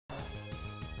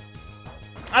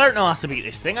I don't know how to beat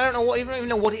this thing. I don't know what, even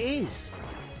know what it is.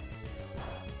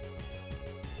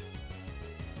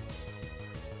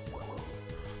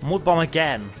 Mud Bomb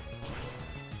again.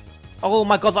 Oh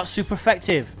my god, that's super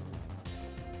effective.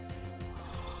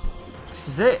 This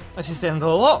is it. This is the end of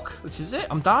the lock. This is it.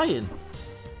 I'm dying.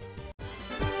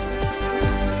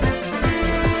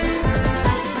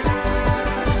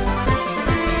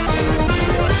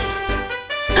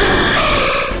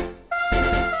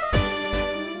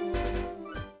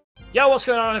 Yo, what's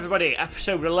going on, everybody?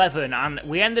 Episode 11, and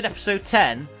we ended episode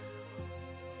 10.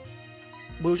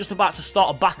 We were just about to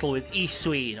start a battle with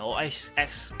E-Swine, or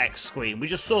X-Queen. We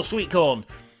just saw Sweetcorn,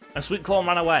 and Sweetcorn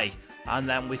ran away. And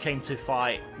then we came to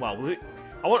fight, well,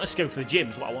 I wanted to go for the gym,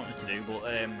 is what I wanted to do, but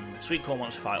Sweetcorn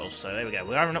wants to fight us, so there we go.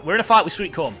 We're in a fight with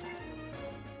Sweetcorn.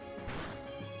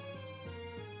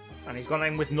 And he's gone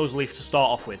in with Nuzleaf to start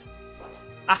off with.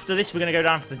 After this, we're going to go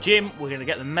down to the gym, we're going to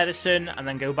get the medicine, and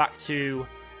then go back to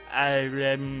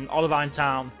Olivine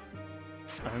Town.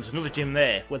 And there's another gym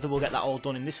there. Whether we'll get that all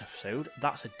done in this episode,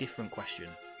 that's a different question.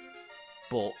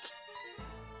 But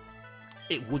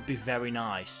it would be very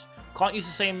nice. Can't use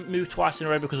the same move twice in a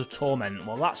row because of Torment.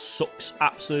 Well, that sucks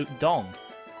absolute dong.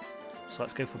 So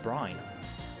let's go for Brine.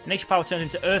 Nature Power turns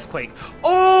into Earthquake.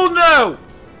 Oh no!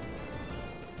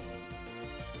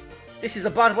 This is a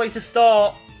bad way to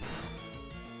start.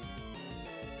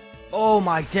 Oh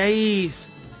my days.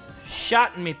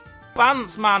 Shat me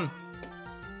pants, man.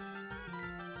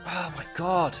 Oh my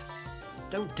god.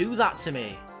 Don't do that to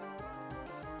me.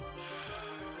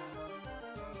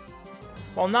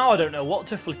 Well, now I don't know what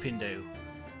to flipping do.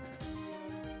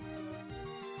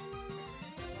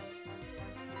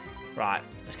 Right,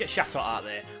 let's get Shatot out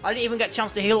there. I didn't even get a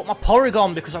chance to heal up my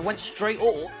Porygon because I went straight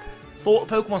up, thought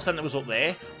the Pokemon Center was up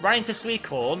there, ran into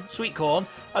Sweetcorn,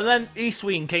 and then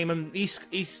E-Swine came and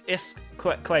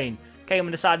Quain came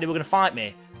and decided they were going to fight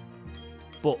me.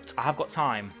 But I have got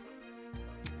time.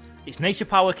 Its nature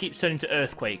power keeps turning to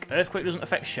Earthquake. Earthquake doesn't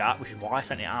affect Shat, which is why I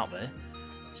sent it out there.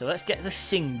 So let's get the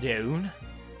Sing down.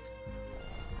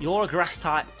 You're a grass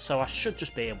type, so I should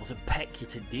just be able to peck you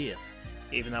to death.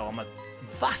 Even though I'm a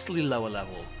vastly lower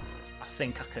level, I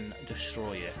think I can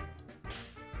destroy you.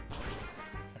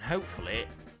 And hopefully...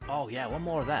 Oh yeah, one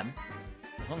more of them.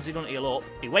 As long as he doesn't heal up.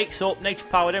 He wakes up, nature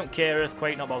power, don't care,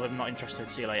 Earthquake, not bothered, not interested,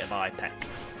 see you later, bye, peck.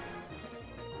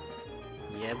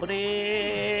 Yeah,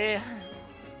 buddy!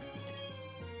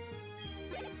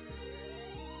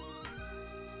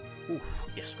 Oof,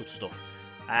 yes, good stuff.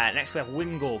 Next we have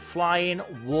Wingull, Flying,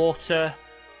 Water.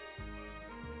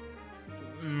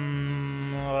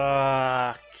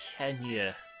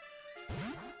 Kenya.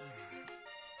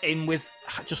 In with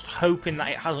just hoping that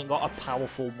it hasn't got a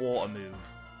powerful water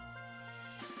move.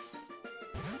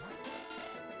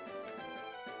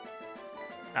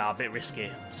 A bit risky,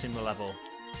 similar level.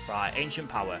 Right, Ancient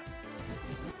Power.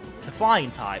 It's a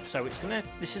flying type, so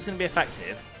this is gonna be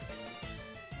effective.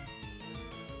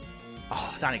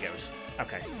 Oh, down he goes.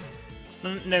 Okay.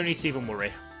 No need to even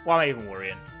worry. Why am I even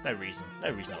worrying? No reason.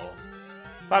 No reason at all.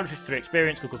 553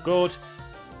 experience. Good.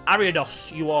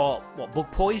 Ariados, you are, what,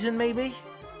 Bug Poison, maybe?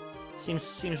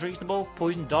 Seems reasonable.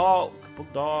 Poison Dark.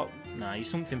 Bug Dark. Nah, you're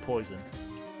something Poison.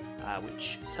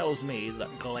 Which tells me that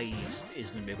Glazed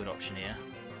is going to be a good option here.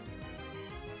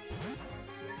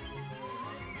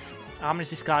 How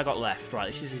many's this guy got left? Right,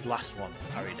 this is his last one,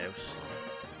 Ariados.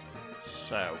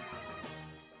 So...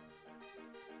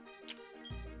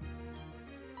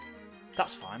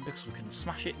 that's fine, because we can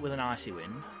smash it with an Icy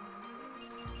Wind.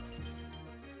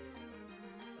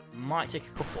 Might take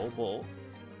a couple, but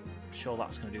I'm sure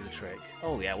that's going to do the trick.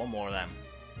 Oh yeah, one more of them.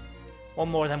 One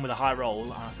more of them with a high roll,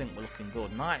 and I think we're looking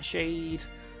good. Nightshade.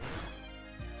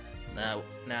 No.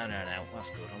 That's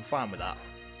good. I'm fine with that.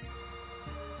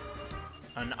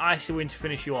 An Icy Wind to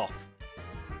finish you off.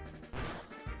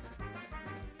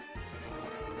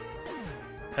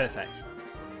 Perfect.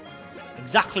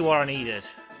 Exactly what I needed.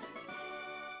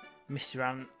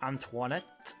 Mr.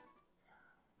 Antoinette.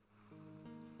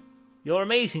 You're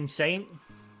amazing, Saint.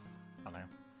 I know.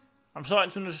 I'm starting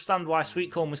to understand why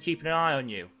Sweetcorn was keeping an eye on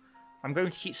you. I'm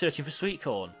going to keep searching for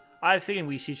Sweetcorn. I have a feeling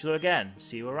we see each other again.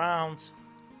 See you around.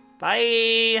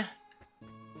 Bye!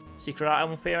 Secret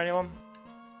item up here, anyone?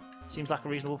 Seems like a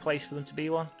reasonable place for them to be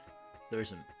one. There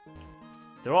isn't.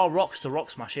 There are rocks to Rock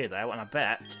Smash here, though, and I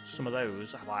bet some of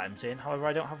those have items in. However,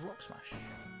 I don't have Rock Smash.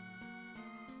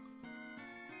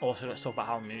 Also, let's talk about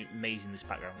how amazing this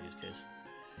background music is.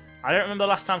 I don't remember the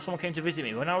last time someone came to visit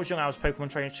me. When I was young, I was a Pokemon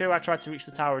trainer too. I tried to reach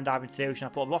the tower and dive into the ocean. I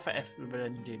put a lot of effort.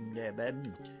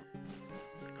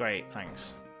 Great,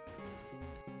 thanks.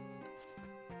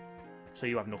 So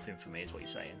you have nothing for me, is what you're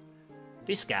saying.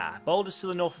 This guy. Boulders to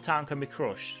the north of town can be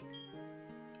crushed.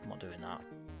 I'm not doing that.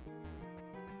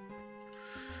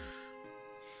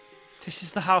 This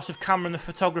is the house of Cameron the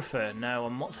photographer. No,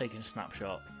 I'm not taking a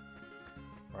snapshot.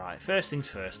 Right, first things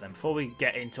first then. Before we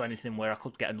get into anything where I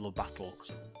could get another battle.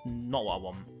 Cause not what I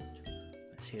want.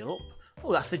 Let's heal up.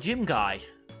 Oh, that's the gym guy.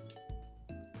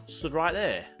 Stood right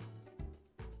there.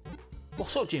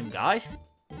 What's up, gym guy?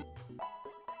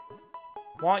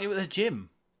 Why aren't you at the gym,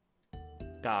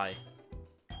 guy?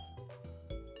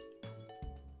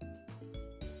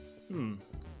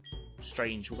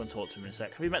 Strange. We're going to talk to him in a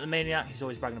sec. Have you met the maniac? He's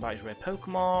always bragging about his rare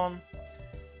Pokemon.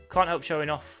 Can't help showing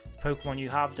off the Pokemon you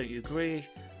have, don't you agree?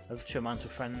 I've shown mine to a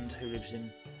friend who lives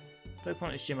in... Pokemon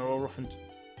at this gym are all rough and...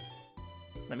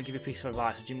 Let me give you a piece of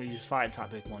advice. The gym uses fighting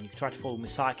type Pokemon. You can try to follow them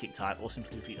with Psychic type or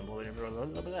simply defeat them all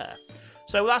over there.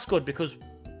 So that's good because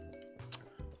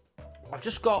I've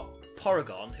just got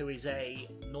Porygon, who is a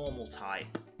normal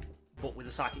type, but with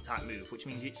a Psychic type move, which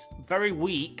means it's very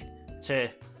weak to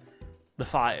the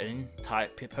fighting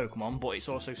type Pokemon, but it's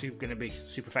also going to be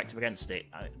super effective against it.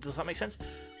 Does that make sense?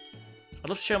 I'd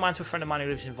love to show mine to a friend of mine who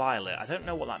lives in Violet. I don't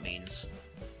know what that means.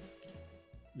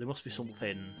 There must be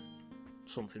something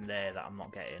there that I'm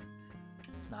not getting.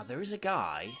 Now, there is a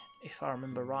guy, if I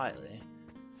remember rightly...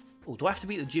 Oh, do I have to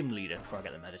beat the gym leader before I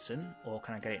get the medicine? Or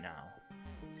can I get it now?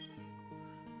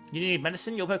 You need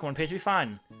medicine? Your Pokemon appear to be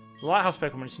fine. The Lighthouse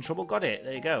Pokemon is in trouble. Got it.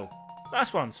 There you go.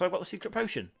 Nice one. So I've got the secret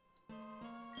potion.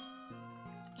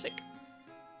 Sick.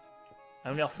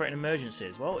 Only offer it in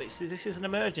emergencies. Well, this is an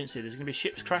emergency. There's going to be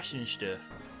ships crashing and stuff.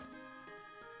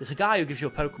 There's a guy who gives you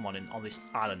a Pokemon on this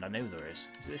island. I know there is.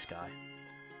 Is it this guy?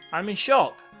 I'm in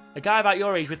shock. A guy about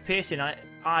your age with piercing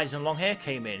eyes and long hair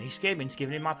came in. He scared me into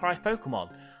giving him my prized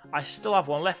Pokemon. I still have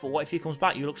one left, but what if he comes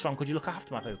back? You look strong. Could you look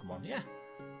after my Pokemon? Yeah.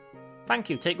 Thank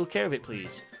you. Take good care of it,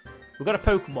 please. We've got a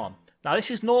Pokemon. Now,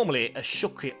 this is normally a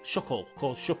Shuckle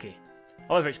called Shucky.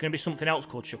 However, it's going to be something else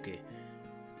called Shucky.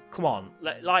 Come on.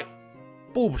 Like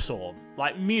Bulbasaur.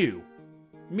 Like Mew.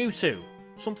 Mewtwo.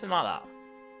 Something like that.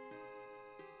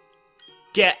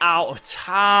 Get out of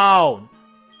town.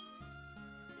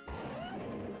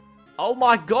 Oh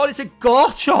my god, it's a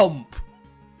Garchomp.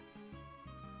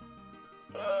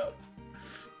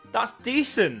 That's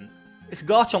decent. It's a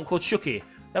Garchomp called Shucky.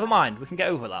 Never mind, we can get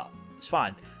over that. It's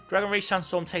fine. Dragon Rage,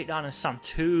 Sandstorm, Takedown, and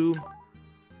Sandtomb.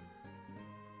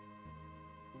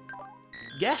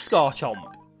 Yes,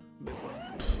 Garchomp.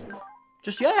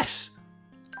 Just yes.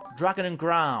 Dragon and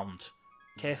Ground.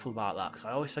 Careful about that, because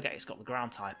I always forget it's got the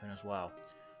ground typing as well.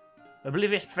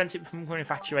 Oblivious prevents it from becoming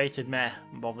infatuated. Meh,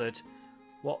 I'm bothered.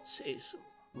 What's its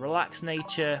relaxed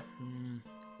nature?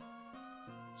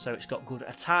 So it's got good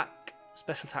attack.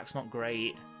 Special attack's not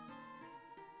great.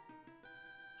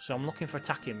 So I'm looking for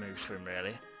attacking moves for him,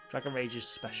 really. Dragon Rage is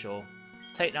special.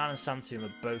 Takedown and Sandtomb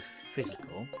are both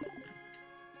physical.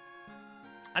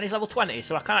 And he's level 20,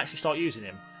 so I can actually start using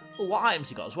him. Oh, what items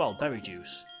he got as well? Berry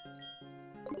Juice.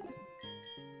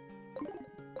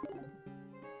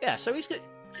 Yeah, so he's good.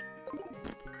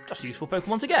 That's a useful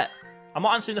Pokemon to get. I'm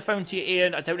not answering the phone to you,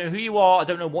 Ian. I don't know who you are. I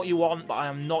don't know what you want, but I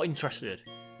am not interested.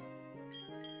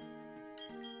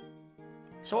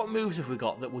 So what moves have we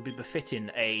got that would be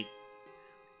befitting a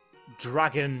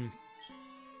Dragon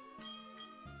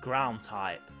Ground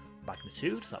type?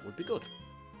 Magnitude, that would be good.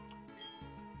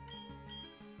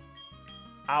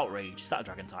 Outrage, is that a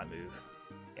Dragon type move?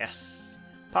 Yes.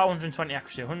 Power 120,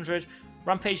 accuracy 100.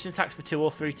 Rampage attacks for 2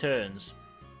 or 3 turns.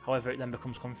 However, it then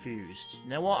becomes confused. You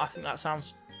know what? I think that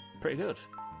sounds pretty good.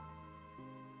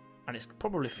 And it's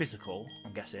probably physical,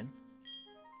 I'm guessing.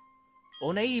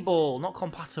 Unable, not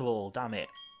compatible, damn it.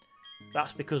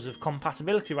 That's because of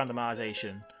compatibility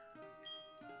randomization.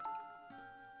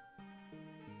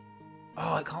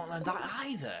 Oh, I can't learn that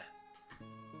either.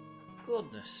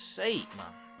 Goodness sake, man.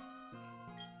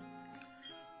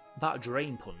 That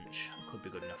Drain Punch could be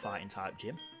good in a fighting type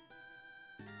gym.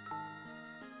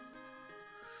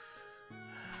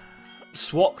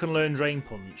 Swat can learn Drain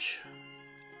Punch.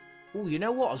 Oh, you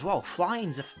know what as well?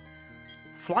 Flying's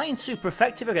super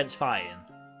effective against fighting.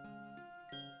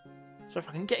 So if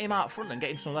I can get him out front and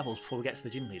get him some levels before we get to the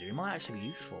gym leader, he might actually be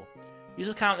useful.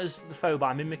 User counters the foe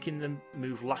by mimicking the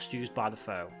move last used by the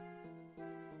foe.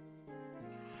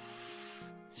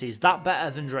 See, is that better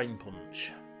than Drain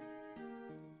Punch?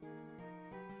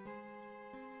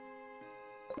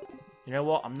 You know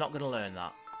what? I'm not going to learn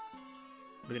that.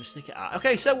 We're going to stick it out.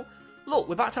 Okay, so look,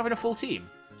 we're back to having a full team.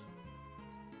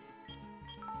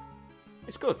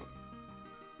 It's good.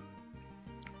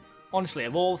 Honestly,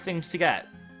 of all things to get,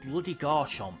 bloody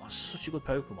Garchomp. That's such a good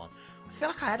Pokemon. I feel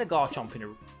like I had a Garchomp in a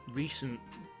recent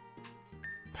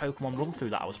Pokemon run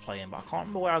through that I was playing, but I can't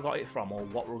remember where I got it from or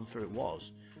what run through it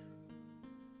was.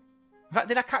 In fact,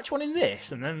 did I catch one in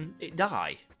this and then it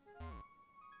die?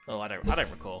 Oh, I don't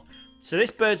recall. So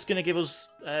this bird's going to give us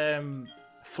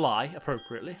fly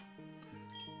appropriately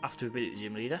after we beat the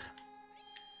gym leader.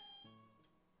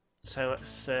 So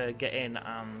let's get in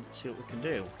and see what we can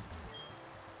do.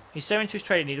 He's so into his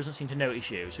training he doesn't seem to notice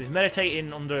you. So he's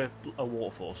meditating under a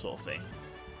waterfall sort of thing,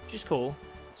 which is cool.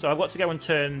 So I've got to go and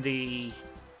turn the...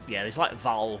 Yeah, there's like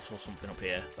valves or something up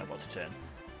here that I've got to turn.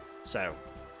 So,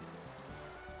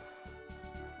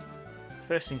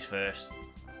 first things first,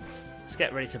 let's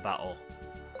get ready to battle.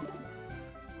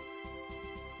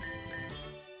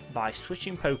 By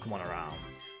switching Pokemon around.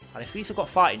 And if these have got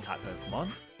fighting type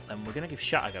Pokemon, then we're going to give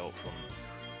Shatter go up front.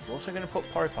 We're also going to put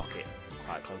Polly Pocket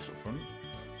quite close up front.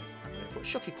 I'm going to put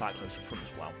Shucky quite close up front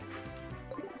as well.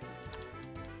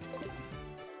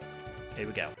 Here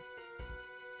we go.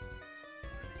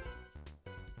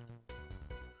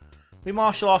 We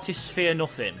martial artists fear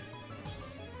nothing.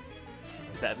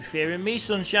 Better be fearing me,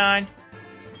 sunshine.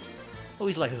 Oh,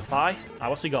 his legs are high. Ah,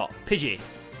 what's he got? Pidgey.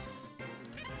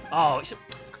 Oh, I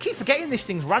keep forgetting this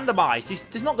thing's randomised.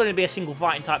 There's not going to be a single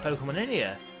fighting type Pokemon in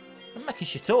here. I'm making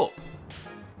shit up.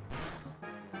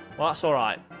 Well, that's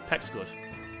alright. Peck's good.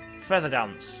 Feather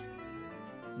Dance.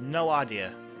 No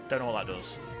idea. Don't know what that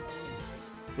does.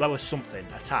 Lower something.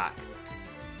 Attack.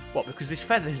 What, because there's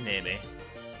feathers near me?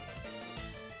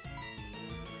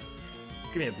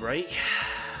 Give me a break.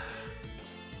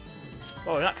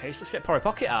 Oh, in that case, let's get Polly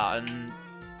Pocket out and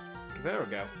give her a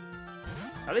go.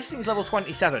 Now, this thing's level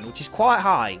 27, which is quite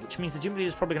high, which means the gym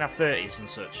leader's probably going to have 30s and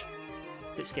such.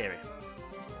 A bit scary.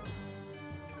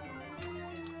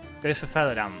 Go for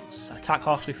Feather Dance. Attack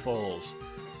harshly falls.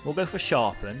 We'll go for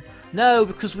Sharpen. No,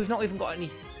 because we've not even got any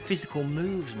physical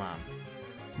moves, man.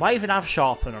 Might even have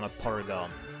Sharpen on a Porygon.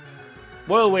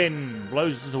 Whirlwind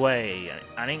blows us away,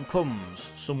 and in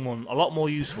comes someone a lot more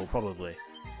useful, probably.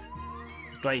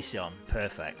 Glaceon,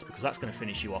 perfect, because that's going to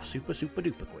finish you off super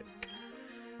duper quick.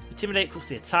 Intimidate plus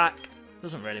the attack.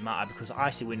 Doesn't really matter because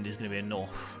Icy Wind is going to be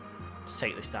enough to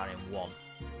take this down in one.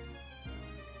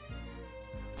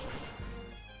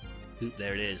 Oop,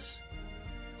 there it is.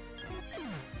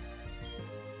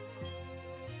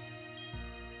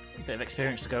 A bit of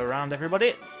experience to go around,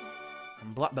 everybody.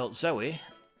 And Black Belt Zoe.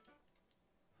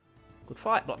 Good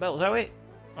fight, Black Belt Zoe.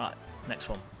 Right, next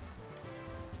one.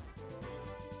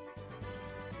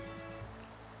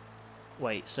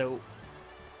 Wait, so...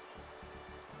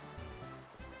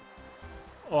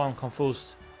 Oh, I'm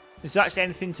confused. Is there actually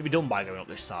anything to be done by going up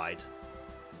this side?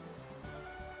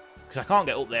 Because I can't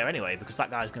get up there anyway, because that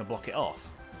guy's going to block it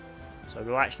off. So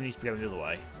do I actually need to be going the other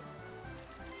way?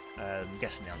 I'm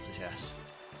guessing the answer is yes.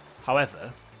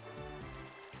 However...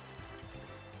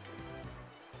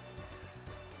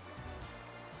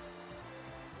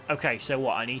 Okay, so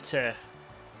what? I need to...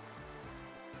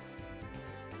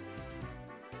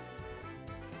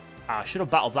 I should have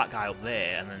battled that guy up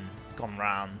there and then gone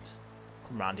round...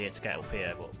 Come round here to get up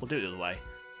here, but we'll do it the other way.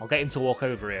 I'll get him to walk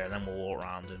over here and then we'll walk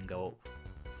around and go up.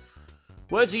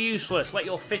 Words are useless. Let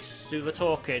your fists do the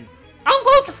talking. I'm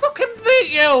going to fucking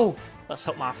beat you! That's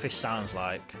what my fist sounds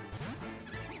like.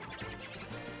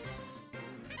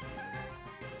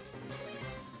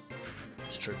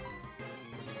 It's true.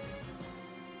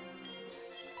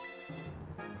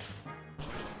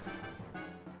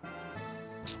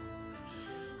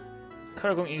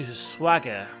 Krogan uses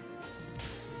Swagger.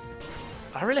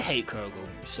 I really hate Krogan.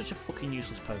 He's such a fucking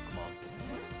useless Pokemon.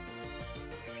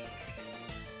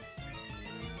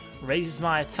 Raises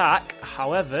my attack,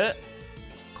 however,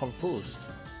 confused.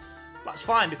 That's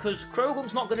fine because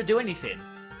Krogan's not going to do anything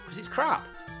because it's crap.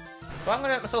 If I'm going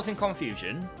to get myself in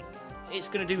confusion, it's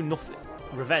going to do nothing.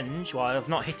 Revenge, well, I've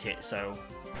not hit it, so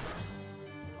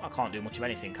I can't do much of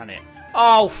anything, can it?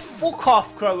 Oh, fuck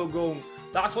off, Krogan!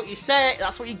 That's what you say.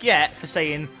 That's what you get for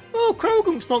saying, "Oh,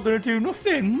 Krogan's not going to do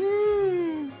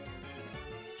nothing."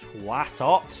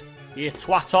 Twatot, you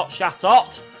twatot,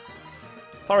 shatot.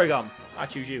 Porygon, I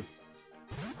choose you.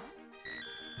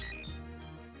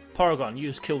 Porygon, you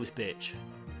just kill this bitch.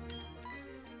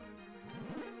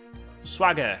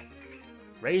 Swagger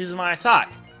raises my attack,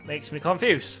 makes me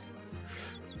confused.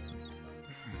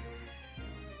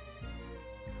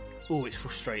 Oh, it's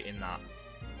frustrating that.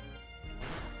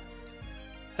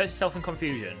 Hurts yourself in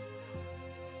confusion.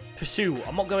 Pursue,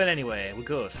 I'm not going anywhere, we're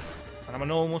good. And I'm a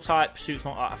normal type, Pursuit's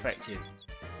not that effective.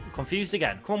 I'm confused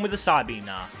again. Come on with the side beam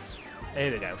now.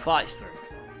 Here we go, fights through.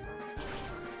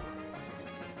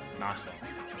 Nice one.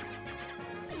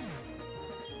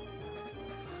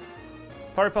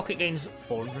 Polly Pocket gains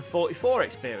 444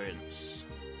 experience.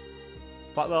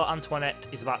 Black Belt Antoinette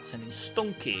is about to send in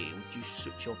Stunky. Would you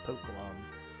switch your Pokemon?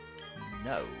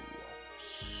 No.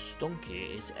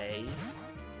 Stunky is a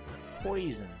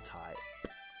poison type.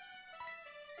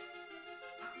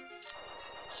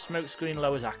 Smokescreen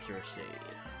lowers accuracy.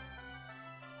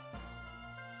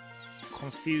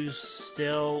 Confused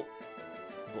still,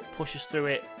 but pushes through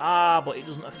it. Ah, but it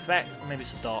doesn't affect. Maybe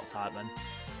it's a dark type then.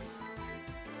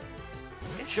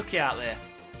 Let's get Shucky out there.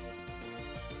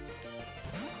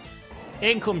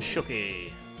 In comes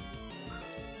Shucky.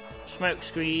 Smoke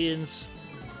screens.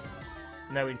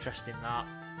 No interest in that.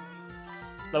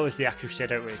 Lowers the accuracy, I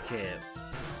don't really care.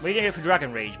 We're going to go for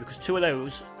Dragon Rage because 2 of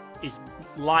those is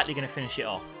likely going to finish it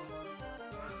off.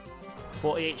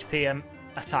 40 HP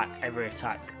attack, every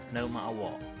attack, no matter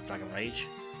what. Dragon Rage.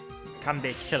 Can be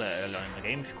a killer early on in the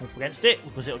game if you come up against it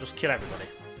because it'll just kill everybody.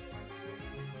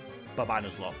 Bye-bye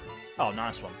Nuzlocke. Oh,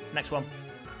 nice one. Next one.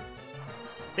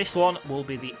 This one will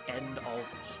be the end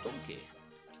of Stunky.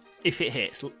 If it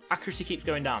hits. Accuracy keeps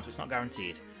going down, so it's not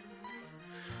guaranteed.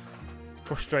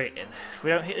 Frustrating. If we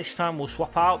don't hit this time, we'll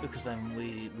swap out because then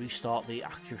we restart the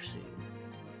accuracy.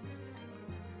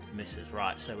 Misses.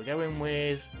 Right, so we're going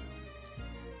with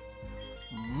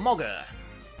Mogger.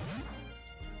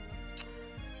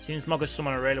 Seems Mogger's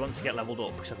someone I really want to get leveled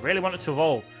up because I really want it to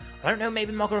evolve. I don't know,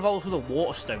 maybe Mogger evolves with a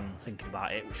Water Stone, thinking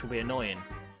about it, which will be annoying.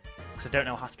 Because I don't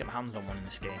know how to get my hands on one in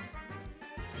this game.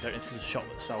 I don't know if there's a shop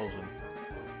that sells them.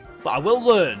 But I will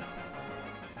learn.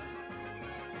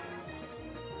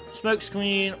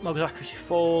 Smokescreen, Mogger's accuracy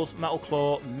falls, Metal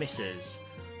Claw misses.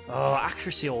 Oh,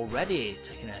 accuracy already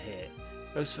taking a hit.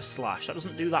 Goes for Slash, that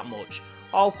doesn't do that much.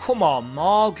 Oh, come on,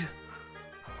 Mog.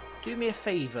 Do me a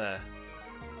favour.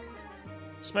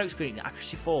 Smokescreen,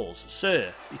 accuracy falls.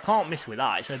 Surf, you can't miss with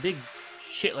that, it's a big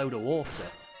shitload of water.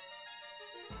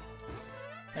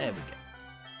 There we go.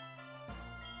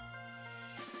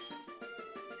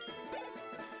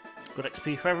 Good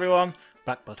XP for everyone.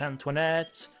 Black Belt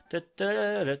Antoinette. Da,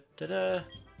 da, da, da, da.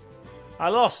 I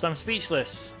lost, I'm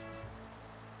speechless.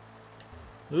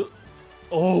 Ooh.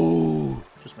 Oh,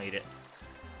 just made it.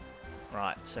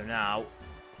 Right, so now,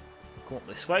 come up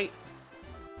this way.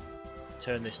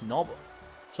 Turn this knob.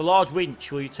 It's a large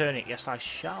winch, will you turn it? Yes, I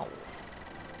shall.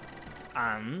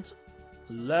 And,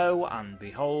 lo and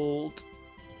behold,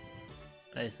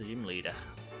 there's the gym leader.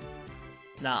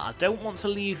 Now, I don't want to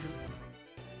leave...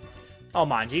 Oh,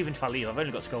 mind you, even if I leave, I've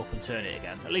only got to go up and turn it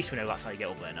again. At least we know that's how you get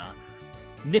up there now.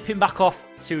 Nipping back off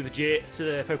to the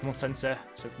Pokemon Center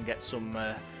so we can get some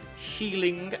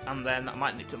healing, and then I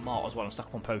might nip to Mart as well and stack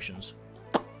up on potions.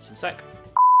 Just in a sec.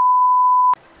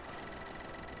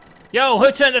 Yo,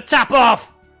 who turned the tap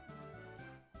off?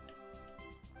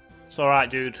 It's alright,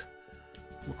 dude.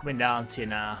 We're coming down to you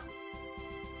now.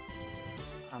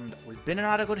 And we've been and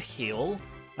had a good heal.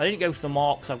 I didn't go for the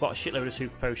Mart because I've got a shitload of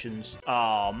super potions.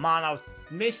 Oh man, I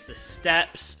missed the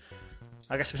steps.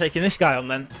 I guess we're taking this guy on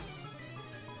then.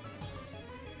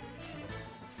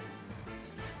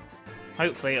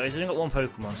 Hopefully, he's only got one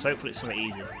Pokemon, so hopefully it's something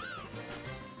easy.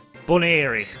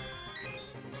 Bunnery.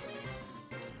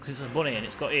 Because it's a bunny and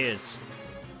it's got ears.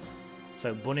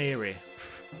 So, Bunnery.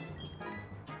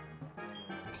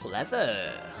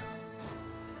 Clever.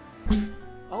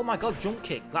 Oh my god, Jump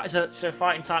Kick. That is a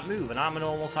fighting type move, and I'm a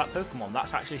normal type Pokemon.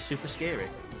 That's actually super scary.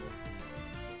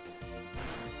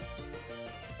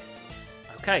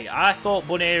 Okay, I thought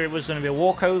Bunnery was going to be a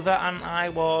walkover, and I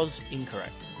was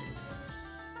incorrect.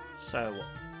 So,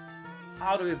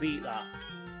 how do we beat that?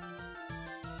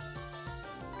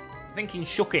 I'm thinking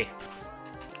Shucky.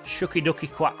 Shucky Ducky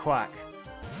Quack Quack.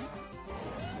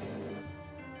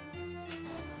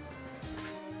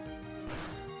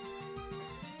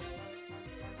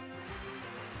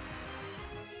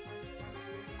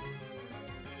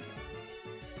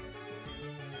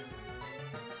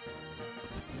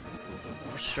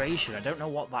 Frustration, I don't know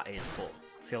what that is, but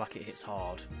I feel like it hits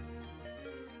hard.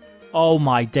 Oh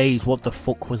my days, what the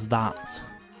fuck was that?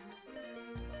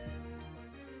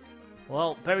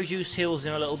 Well, Berry Juice heals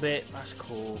him a little bit, that's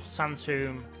cool.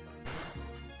 Sandtomb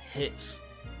hits.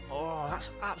 Oh,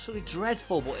 that's absolutely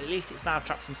dreadful, but at least it's now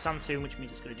trapped in Sandtomb, which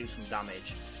means it's going to do some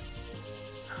damage.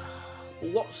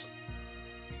 What's...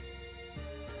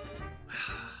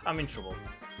 I'm in trouble.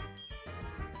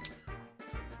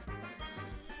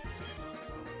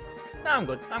 No, I'm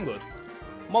good, I'm good.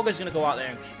 Mogger's going to go out there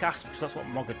and kick ass because that's what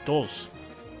Mogger does.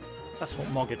 That's what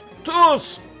Mogger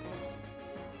does!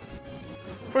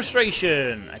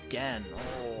 Frustration! Again.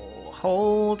 Oh,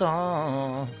 hold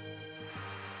on.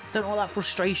 Don't know what that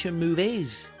frustration move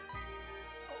is.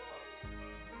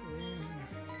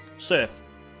 Surf.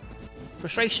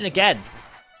 Frustration again.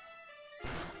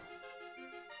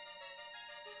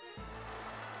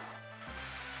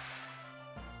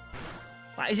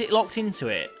 Is it locked into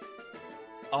it?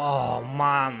 Oh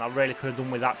man, I really could have done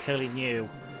with that killing you.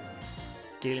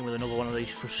 Dealing with another one of these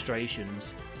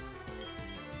frustrations.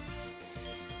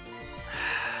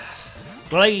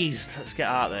 Glazed, let's get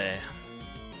out there.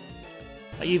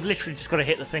 Like, you've literally just got to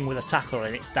hit the thing with a tackle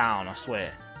and it's down, I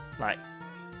swear. Like,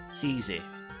 it's easy.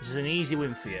 This is an easy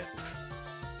win for you.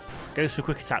 Goes for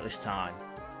quick attack this time.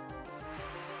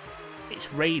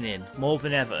 It's raining more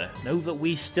than ever. Know that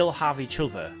we still have each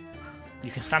other. You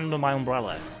can stand under my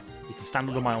umbrella. You can stand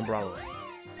under my umbrella.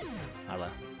 Hello.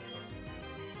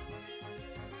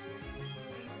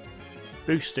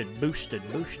 Boosted, boosted,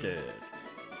 boosted.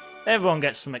 Everyone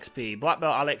gets some XP. Black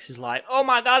Belt Alex is like, oh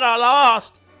my god, I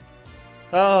lost!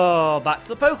 Oh, back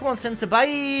to the Pokemon Center,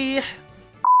 bye!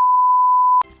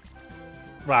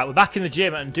 Right, we're back in the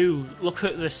gym and look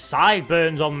at the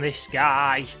sideburns on this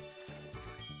guy.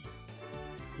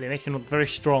 They make him look very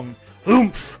strong.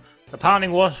 Oomph! The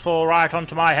pounding waterfall right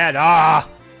onto my head. Ah!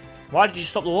 Why did you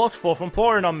stop the waterfall from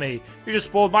pouring on me? You just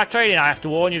spoiled my training. I have to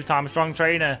warn you that I'm a strong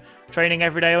trainer. Training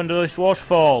every day under this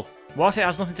waterfall. What? It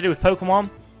has nothing to do with Pokemon?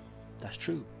 That's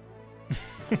true.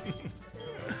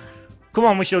 Come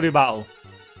on, we shall do battle.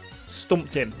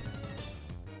 Stumped him.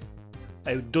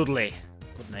 Oh, Dudley.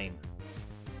 Good name.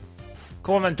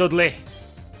 Come on then, Dudley.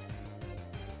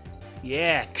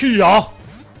 Yeah, Kia!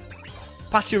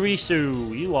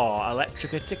 Pachirisu, you are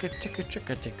electrica ticka ticka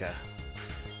ticka ticka.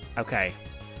 Okay.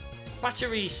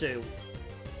 Pachirisu.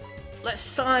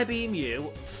 Let's Psybeam you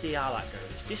and see how that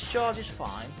goes. Discharge is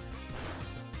fine.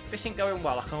 If this ain't going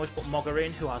well, I can always put Mogger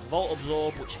in, who has Volt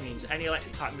Absorb, which means any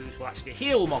electric type moves will actually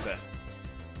heal Mogger.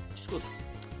 Which is good.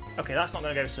 Okay, that's not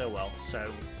going to go so well, so...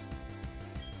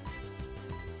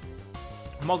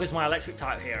 Mogger's my electric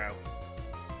type hero.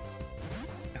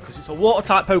 Because it's a water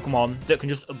type Pokemon that can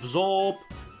just absorb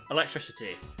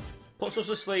electricity. Puts us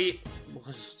to sleep,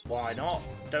 because why not?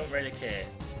 Don't really care.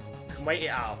 Can wait it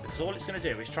out, because all it's going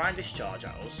to do is try and discharge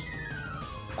at us.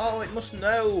 Oh, it must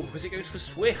know, because it goes for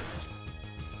Swift.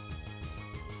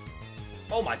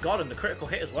 Oh my god, and the critical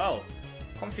hit as well.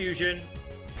 Confusion.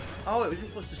 Oh, it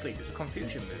wasn't put us to sleep, it was a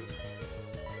confusion move.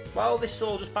 Well, this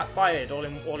all just backfired all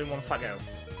in one fat go.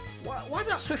 Why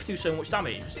did that Swift do so much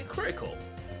damage? Was it critical?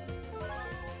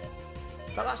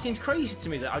 That seems crazy to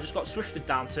me that I just got Swifted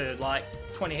down to like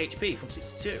 20 HP from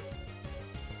 62.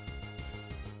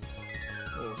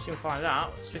 We'll soon find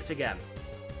out. Swift again.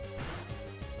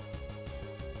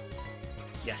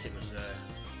 Yes,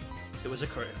 it was a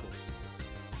critical.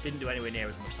 Didn't do anywhere near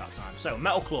as much that time. So,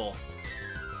 Metal Claw.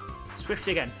 Swift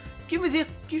again. Give me the...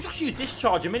 You just used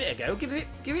Discharge a minute ago. Give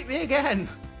it me again.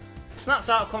 Snaps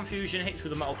out of confusion, hits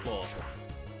with a Metal Claw.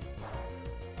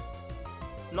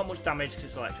 Not much damage because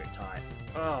it's electric type.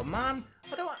 Oh man,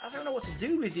 I don't know what to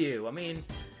do with you. I mean,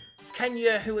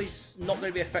 Kenya, who is not going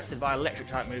to be affected by electric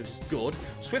type moves, is good.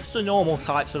 Swift's a normal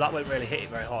type, so that won't really hit it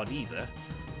very hard either.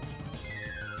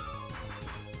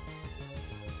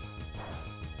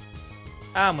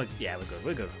 And we're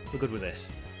good. We're good with this.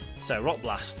 So, Rock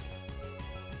Blast.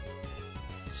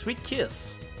 Sweet Kiss.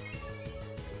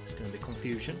 It's going to be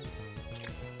confusion.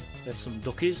 There's some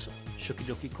duckies. Shucky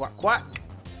ducky quack quack.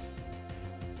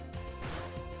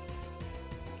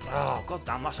 Oh,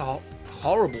 goddamn, that's a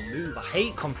horrible move. I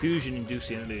hate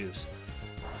confusion-inducing moves.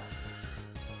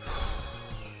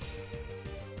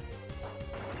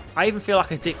 I even feel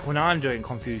like a dick when I'm doing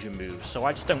confusion moves, so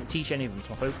I just don't teach any of them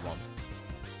to my Pokemon.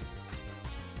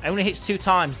 It only hits 2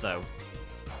 times, though.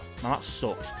 Now, that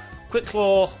sucks. Quick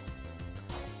Claw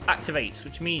activates,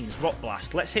 which means Rock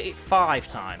Blast. Let's hit it 5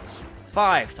 times.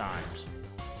 5 times.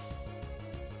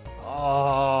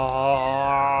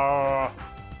 Oh...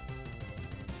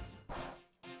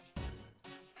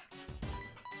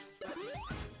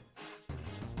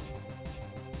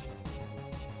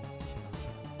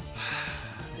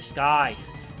 This guy.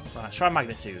 Right, let's try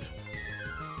Magnitude.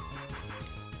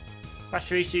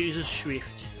 Battery uses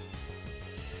Swift.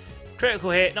 Critical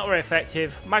hit, not very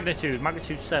effective. Magnitude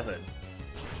 7.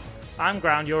 I'm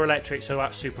ground, you're electric, so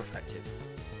that's super effective.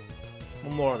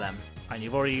 One more of them. And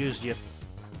you've already used your...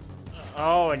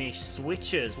 Oh, and he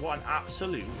switches. What an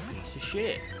absolute piece of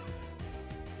shit.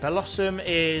 Blossom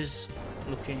is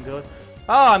looking good.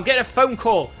 Oh, I'm getting a phone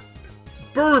call.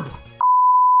 Burb!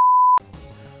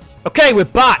 Okay, we're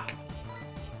back.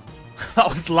 That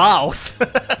was loud.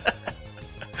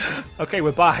 Okay,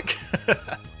 we're back.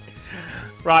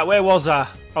 Right, where was I?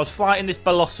 I was fighting this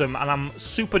Blossom and I'm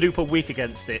super duper weak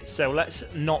against it. So let's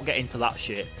not get into that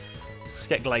shit. Let's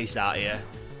get Glazed out here.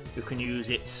 Who can use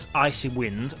its Icy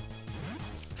Wind.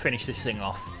 Finish this thing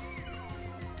off.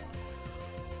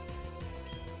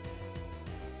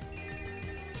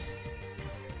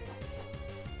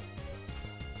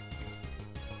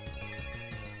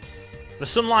 The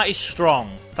sunlight is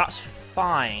strong. That's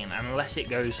fine, unless it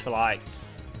goes for, like,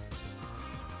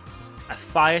 a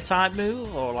fire-type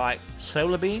move, or, like,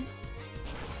 solar beam.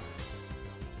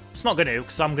 It's not going to,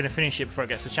 because I'm going to finish it before it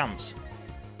gets a chance.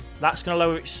 That's going to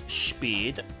lower its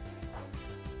speed.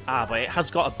 Ah, but it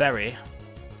has got a berry.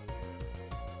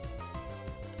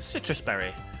 Citrus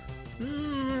berry.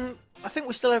 I think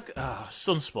we're still okay. Ah,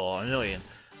 Sunspore, annoying.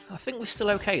 I think we're still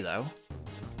okay, though.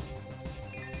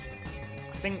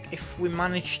 I think if we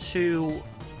manage to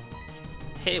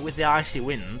hit it with the icy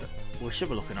wind, we should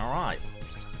be looking alright.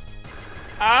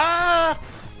 Ah!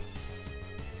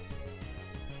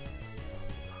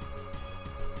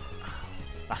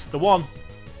 That's the one.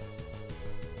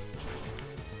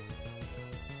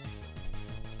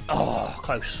 Oh,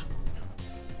 close.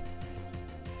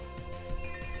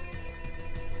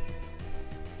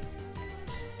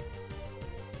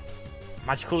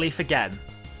 Magical Leaf again.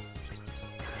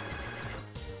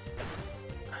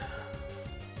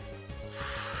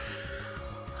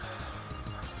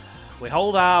 We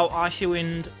hold out, Icy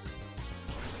Wind.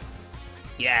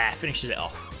 Yeah, finishes it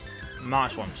off.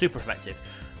 Nice one, super effective.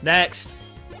 Next.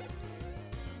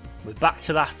 We're back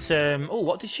to that, oh,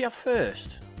 what did she have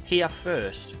first? He have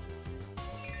first.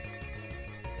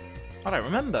 I don't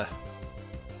remember.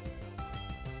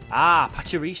 Ah,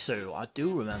 Pachirisu, I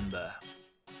do remember.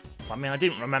 I mean, I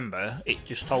didn't remember, it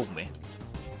just told me.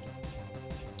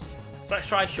 So let's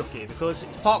try Shucky, because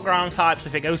it's part ground types.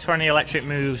 If it goes for any electric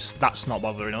moves, that's not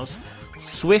bothering us.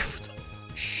 Swift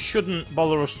shouldn't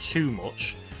bother us too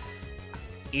much,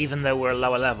 even though we're a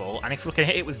lower level. And if we can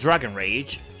hit it with Dragon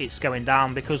Rage, it's going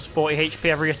down because 40 HP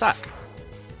every attack.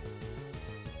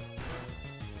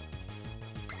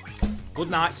 Good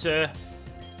night, sir.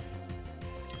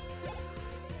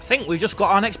 I think we've just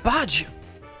got our next badge.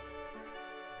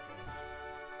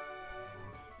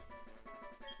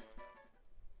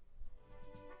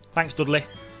 Thanks, Dudley.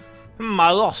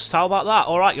 I lost. How about that?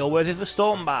 Alright, you're worthy of the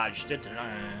Storm Badge.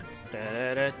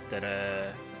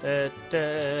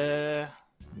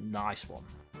 Nice one.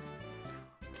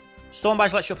 Storm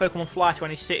Badge lets your Pokemon fly to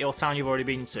any city or town you've already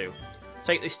been to.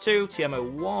 Take this to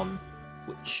TMO1,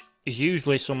 which is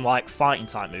usually some, like, fighting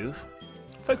type move.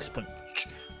 Focus Punch.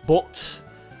 But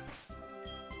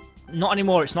not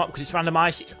anymore, it's not, because it's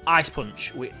randomised. It's Ice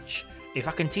Punch, which, if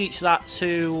I can teach that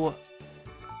to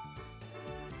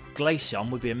Glaceon,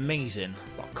 would be amazing,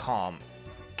 but I can't.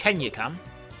 Kenya can.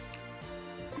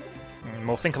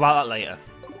 We'll think about that later.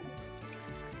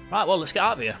 Right, well, let's get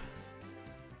out of here.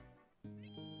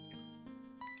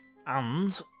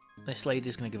 And this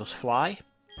lady's going to give us Fly,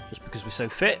 just because we're so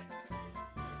fit.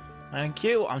 Thank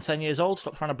you, I'm 10 years old,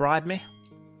 stop trying to bribe me.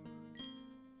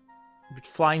 You would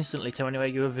fly instantly to anywhere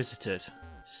you have visited.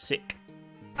 Sick.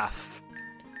 Aff.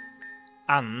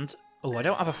 And, oh, I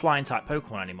don't have a flying type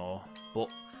Pokemon anymore, but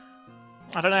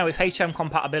I don't know, if HM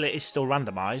compatibility is still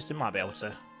randomised, it might be able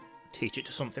to teach it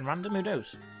to something random, who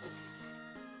knows?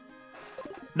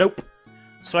 Nope.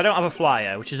 So I don't have a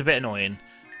flyer, which is a bit annoying,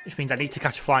 which means I need to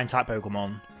catch a flying type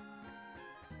Pokemon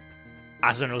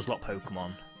as a Nuzlocke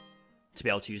Pokemon to be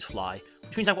able to use Fly,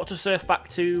 which means I've got to surf back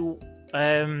to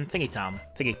Thingy Town,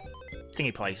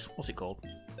 Thingy Place, what's it called?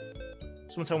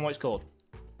 Someone tell me what it's called.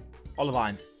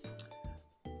 Olivine.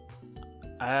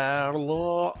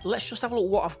 Let's just have a look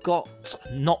what I've got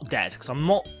not dead, because I'm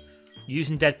not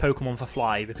using dead Pokemon for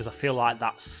Fly because I feel like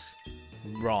that's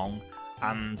wrong,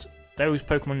 and those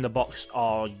Pokemon in the box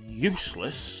are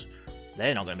useless.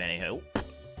 They're not going to be any help.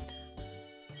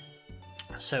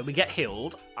 So we get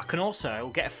healed. I can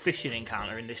also get a fishing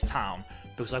encounter in this town,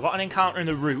 because I've got an encounter in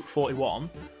the Route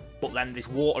 41, but then there's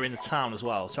water in the town as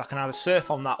well, so I can either surf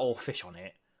on that or fish on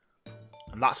it,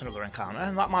 and that's another encounter,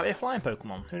 and that might be a flying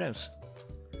Pokemon, who knows.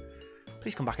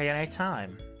 Please come back again any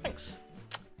time. Thanks.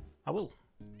 I will.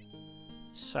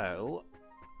 So,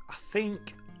 I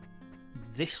think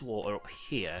this water up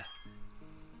here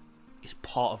is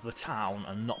part of the town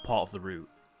and not part of the route.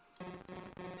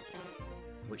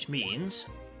 Which means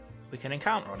we can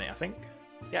encounter on it, I think.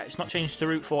 Yeah, it's not changed to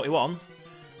Route 41.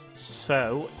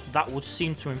 So, that would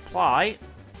seem to imply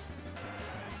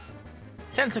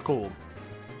Tentacle.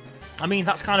 I mean,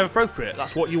 that's kind of appropriate.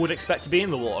 That's what you would expect to be in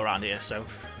the water around here, so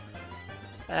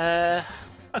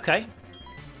okay.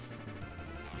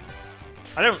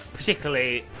 I don't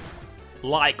particularly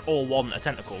like or want a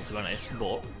Tentacle, to be honest,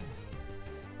 but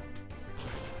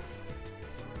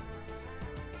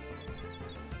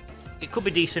it could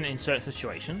be decent in certain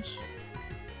situations.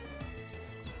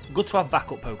 Good to have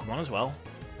backup Pokemon as well,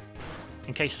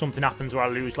 in case something happens where I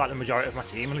lose like the majority of my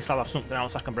team. At least I'll have something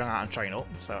else I can bring out and train up,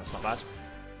 so that's not bad.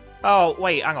 Oh,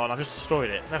 wait, hang on, I've just destroyed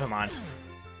it. Never mind.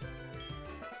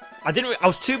 I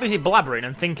was too busy blabbering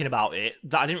and thinking about it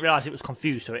that I didn't realise it was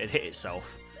confused, so it had hit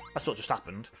itself. That's what just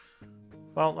happened.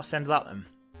 Well, that's the end of that then.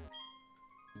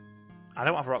 I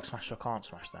don't have a rock smash, so I can't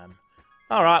smash them.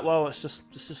 Alright, well, let's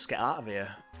just get out of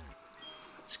here.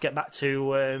 Let's get back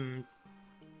to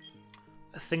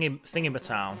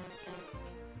Thingy-ma-town.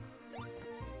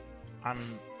 And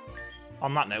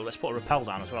on that note, let's put a repel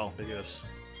down as well, because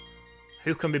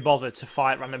who can be bothered to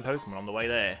fight random Pokemon on the way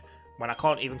there when I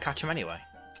can't even catch them anyway?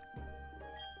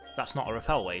 That's not a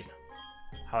repel wave.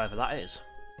 However, that is.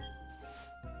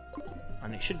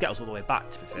 And it should get us all the way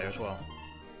back, to be fair, as well.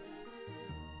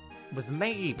 With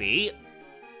maybe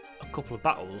a couple of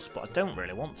battles, but I don't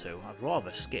really want to. I'd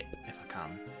rather skip if I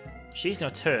can. She's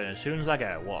going to turn as soon as I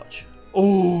get her. Watch.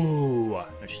 Ooh! No,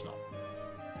 she's not.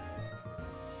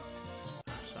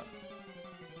 So.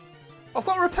 I've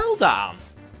got a repel down!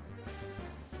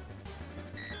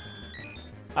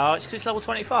 Oh, it's because it's level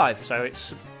 25, so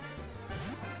it's...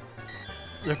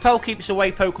 The repel keeps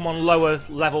away Pokemon lower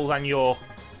level than your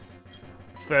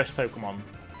first Pokemon.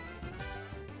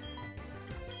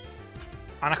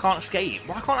 And I can't escape.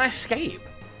 Why can't I escape?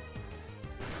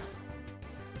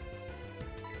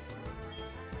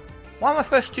 Why are my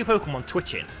first two Pokemon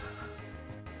twitching?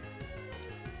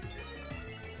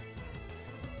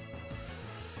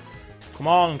 Come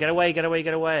on, get away, get away,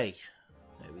 get away.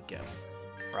 There we go.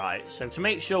 Right, so to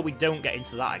make sure we don't get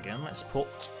into that again, let's put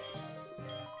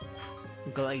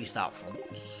Glazed out front.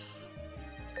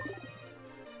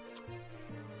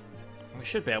 We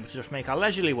should be able to just make our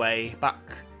leisurely way back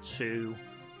to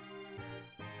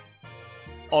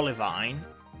Olivine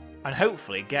and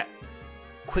hopefully get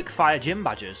quick fire gym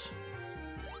badges.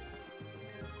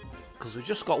 Because we've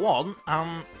just got one,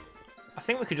 and I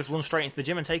think we could just run straight into the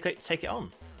gym and take it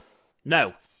on.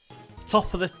 No.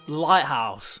 Top of the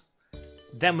lighthouse.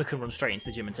 Then we can run straight into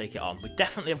the gym and take it on. We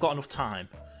definitely have got enough time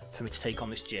for me to take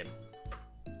on this gym.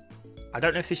 I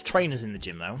don't know if there's trainers in the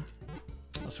gym, though.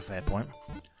 That's a fair point.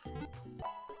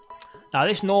 Now,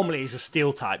 this normally is a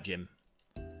steel-type gym.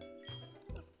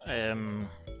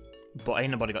 But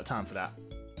ain't nobody got time for that.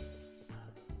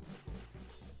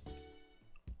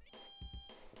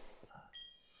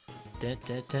 Da,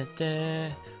 da, da,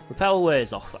 da. Repel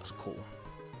wears off, that's cool.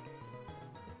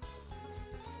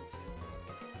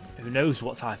 Who knows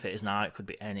what type it is now? It could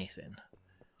be anything.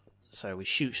 So we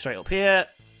shoot straight up here.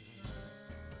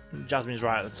 Jasmine's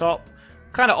right at the top.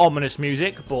 Kind of ominous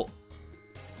music, but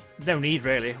no need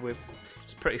really.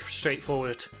 It's pretty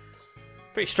straightforward.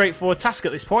 Pretty straightforward task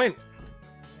at this point.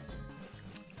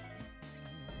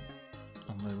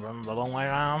 And we run the long way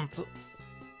around.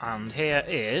 And here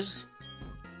is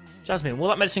Jasmine. Will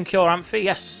that medicine cure Amphy?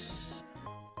 Yes.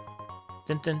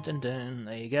 Dun dun dun dun.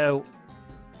 There you go.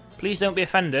 Please don't be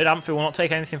offended. Amphy will not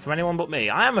take anything from anyone but me.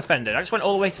 I am offended. I just went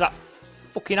all the way to that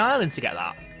fucking island to get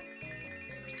that.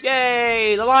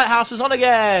 Yay! The lighthouse is on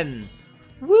again!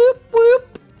 Whoop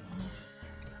whoop!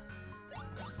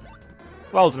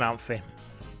 Well done, Amphy.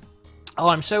 Oh,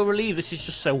 I'm so relieved. This is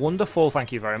just so wonderful.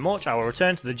 Thank you very much. I will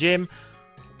return to the gym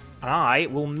and I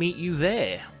will meet you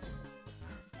there.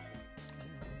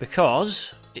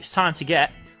 Because it's time to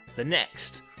get the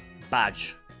next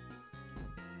badge.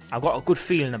 I've got a good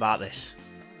feeling about this.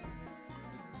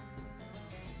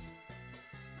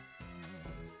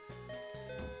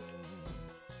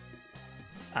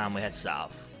 And we head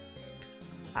south.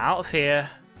 Out of here.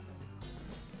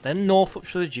 Then north up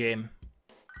to the gym.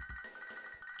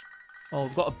 Oh,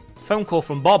 we've got a phone call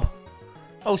from Bob.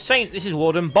 Oh, Saint, this is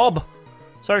Warden Bob.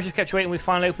 Sorry to kept you waiting. We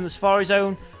finally opened the Safari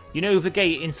Zone. You know the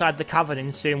gate inside the cavern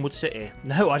in Searnwood City?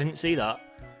 No, I didn't see that.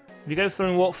 If you go through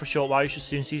and walk for a short while, you should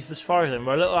soon see the Safari Zone.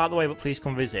 We're a little out of the way, but please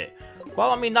come visit.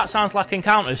 Well, I mean, that sounds like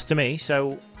encounters to me,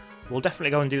 so we'll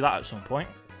definitely go and do that at some point.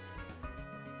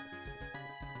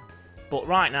 But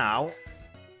right now,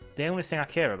 the only thing I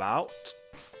care about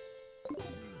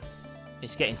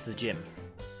is getting to the gym.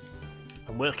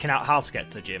 And working out how to get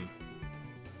to the gym.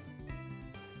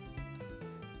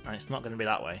 And it's not going to be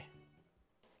that way.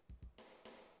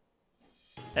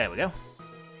 There we go.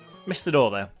 Missed the door,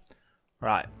 though.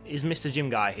 Right, is Mr. Gym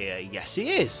Guy here? Yes, he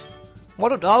is.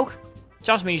 What up, dog?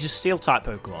 Jasmine uses Steel-type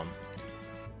Pokemon.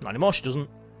 Not anymore, she doesn't.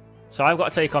 So I've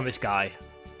got to take on this guy.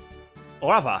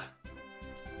 Or have I?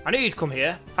 I knew you'd come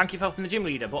here. Thank you for helping the gym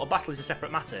leader, but a battle is a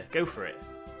separate matter. Go for it.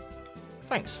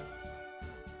 Thanks.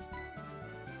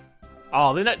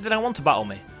 Oh, they don't want to battle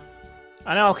me.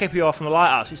 I know I'll keep you off from the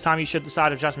lighthouse. It's time you showed the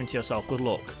side of Jasmine to yourself. Good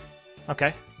luck.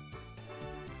 Okay.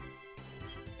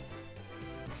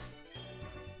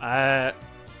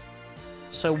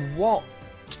 So what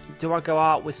do I go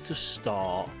out with to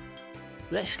start?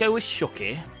 Let's go with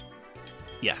Shucky.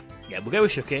 Yeah, Yeah, we'll go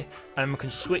with Shuki, and we can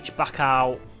switch back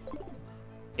out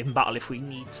in battle if we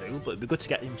need to, but it'd be good to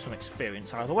get him some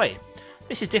experience out of the way.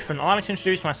 This is different. Allow me to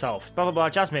introduce myself. Blah, blah, blah,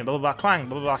 Jasmine, blah, blah, blah, Clang,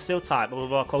 blah, blah, blah, Steel type, blah, blah,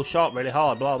 blah, close shot, really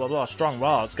hard, blah, blah, blah, strong,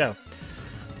 raw, let's go.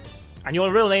 And your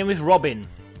real name is Robin.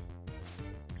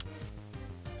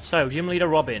 So, Gym Leader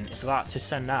Robin is about to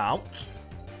send out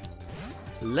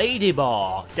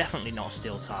Ladybar, definitely not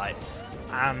Steel type,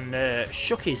 and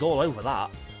Shuki's all over that.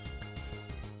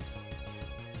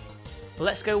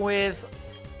 Let's go with...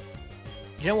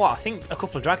 You know what, I think a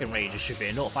couple of Dragon Rages should be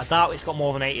enough. I doubt it's got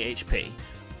more than 80 HP.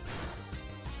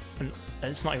 And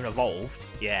it's not even evolved.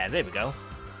 Yeah, there we go.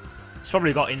 It's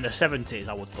probably got in the 70s,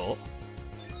 I would have thought.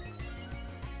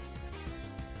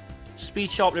 Speed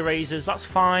sharply raises, that's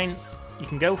fine. You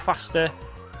can go faster.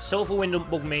 Silver Wind don't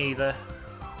bug me either.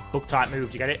 Bug type move,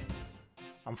 do you get it?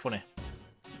 I'm funny.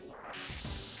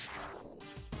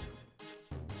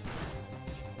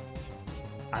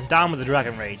 And down with the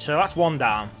Dragon Rage. So that's one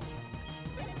down.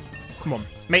 Come on.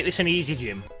 Make this an easy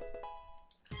gym.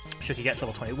 Shuki gets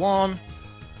level 21.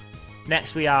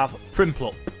 Next we have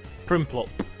Primplup. Primplup.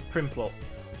 Primplup.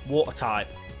 Water type.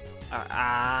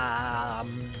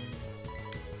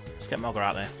 Let's get Mogger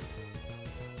out there.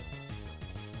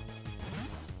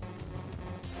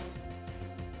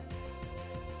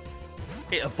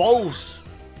 It evolves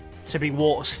to be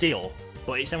Water Steel,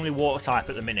 but it's only Water type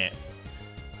at the minute.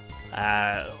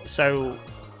 So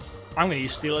I'm going to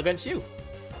use Steel against you.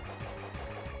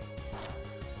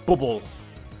 Bubble.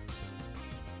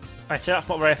 Right, so that's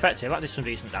not very effective. That did some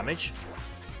decent damage.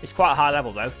 It's quite a high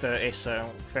level though, 30, so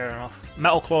fair enough.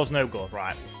 Metal Claw's no good,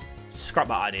 right. Scrap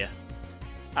that idea.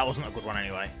 That wasn't a good one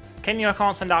anyway. Kenya I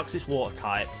can't send out because it's Water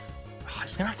type.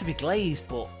 It's going to have to be Glazed,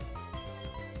 but...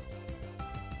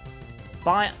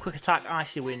 Bite, Quick Attack,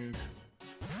 Icy Wind.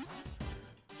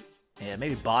 Yeah,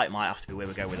 maybe Bite might have to be where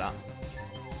we go with that.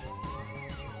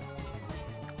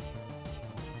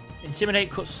 Intimidate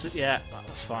cuts, yeah,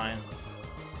 that's fine.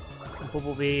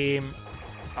 Bubble Beam,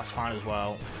 that's fine as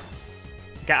well.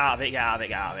 Get out of it, get out of it,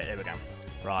 get out of it. There we go.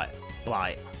 Right,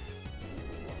 Blight.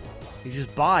 You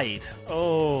just bide.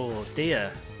 Oh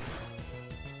dear.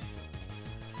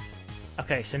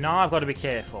 Okay, so now I've got to be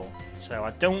careful. So I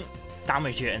don't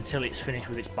damage it until it's finished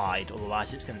with its bide,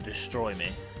 otherwise it's going to destroy me.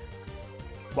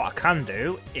 What I can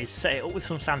do is set it up with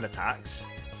some sand attacks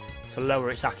to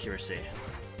lower its accuracy.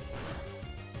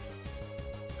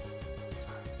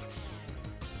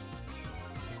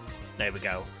 There we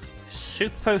go.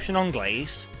 Super Potion on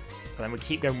Glaze, and then we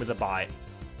keep going with the bite.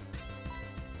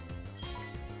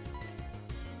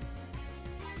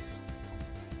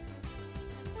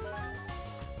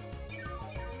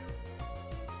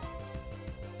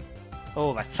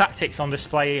 Oh, the tactics on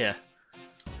display here.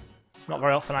 Not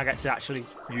very often I get to actually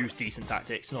use decent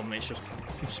tactics. Normally it's just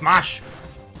smash.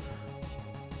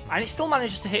 And it still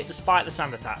manages to hit despite the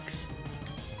sand attacks.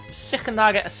 Second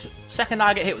I get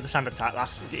hit with the sand attack,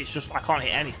 it's just I can't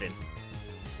hit anything.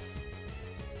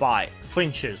 Bite,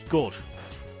 flinches, good.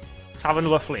 Let's have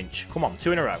another flinch. Come on,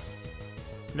 2 in a row.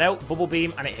 No, Bubble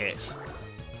Beam and it hits.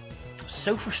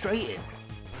 So frustrating.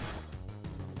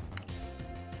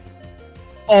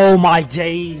 Oh my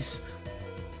days.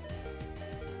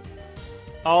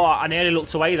 Oh, I nearly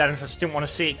looked away then, because I just didn't want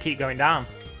to see it keep going down.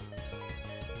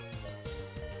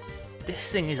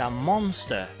 This thing is a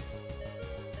monster.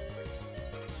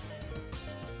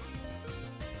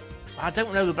 I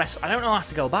don't know I don't know how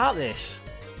to go about this.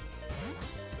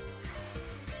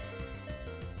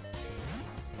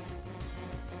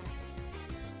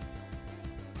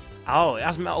 Oh, it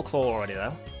has Metal Claw already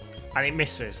though. And it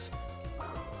misses.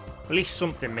 At least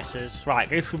something misses. Right,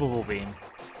 go through Bubble Beam.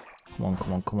 Come on,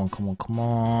 come on, come on, come on, come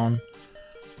on.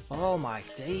 Oh my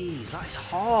days, that is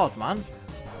hard, man.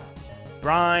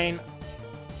 Brine.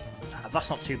 That's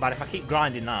not too bad if I keep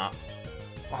grinding that.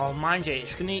 Oh, mind you,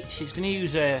 she's gonna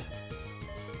use a...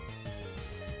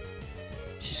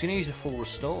 She's gonna use a full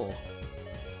restore.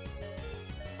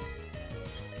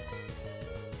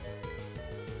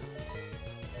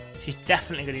 She's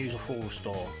definitely gonna use a full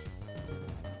restore.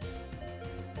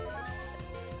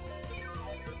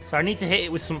 So I need to hit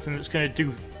it with something that's going to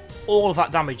do all of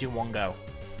that damage in one go.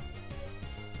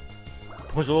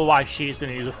 Because otherwise she is going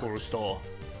to use a full restore.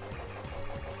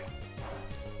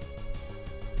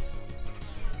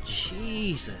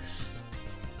 Jesus.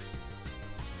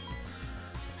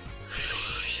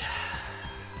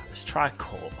 Let's try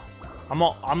Cut. I'm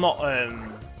not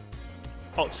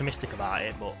optimistic about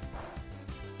it, but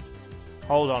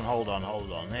hold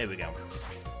on. Here we go.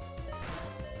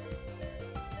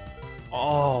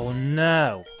 Oh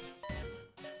no!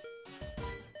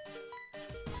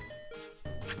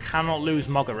 I cannot lose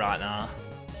Mogger right now.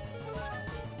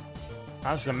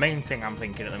 That's the main thing I'm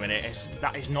thinking at the minute.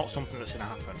 That is not something that's going to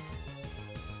happen.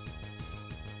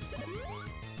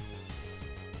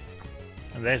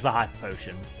 And there's the Hyper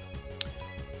Potion.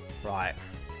 Right.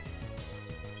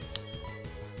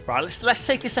 Right, let's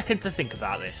take a second to think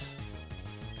about this.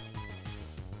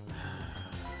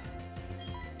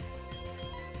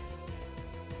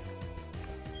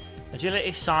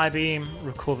 Agility, Psybeam,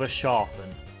 Recover, Sharpen.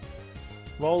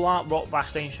 Roll out, Rock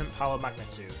Blast, Ancient Power,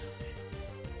 Magnitude.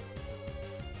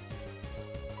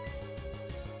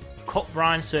 Cut,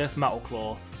 Brine, Surf, Metal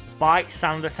Claw. Bite,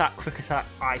 Sand Attack, Quick Attack,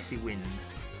 Icy Wind.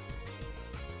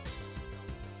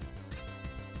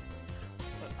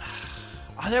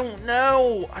 I don't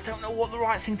know. I don't know what the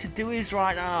right thing to do is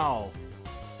right now.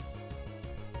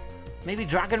 Maybe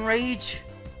Dragon Rage?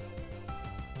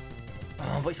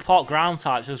 Oh, but it's part ground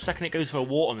type, so the second it goes for a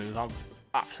water move, I'm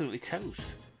absolutely toast.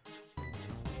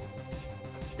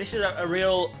 This is a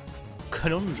real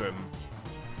conundrum.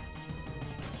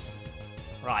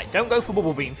 Right, don't go for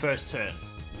Bubble Beam first turn.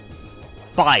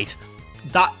 Bite.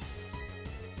 That's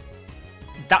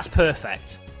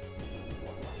perfect.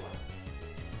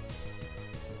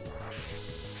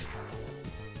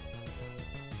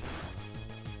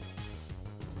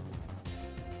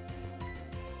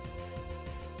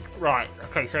 Right,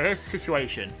 okay, so here's the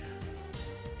situation.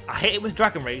 I hit it with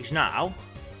Dragon Rage now.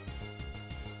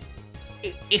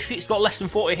 If it's got less than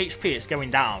 40 HP, it's going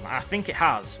down. And I think it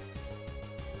has.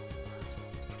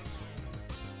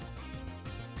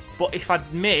 But if I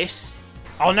miss...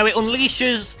 Oh no, it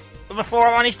unleashes before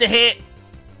I manage to hit.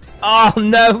 Oh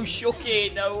no,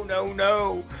 Shucky. No, no,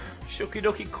 no. Shucky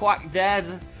Ducky Quack dead.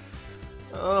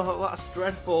 Oh, that's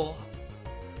dreadful.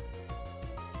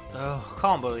 Oh,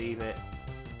 can't believe it.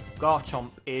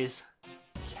 Garchomp is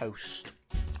toast.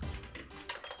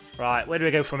 Right, where do we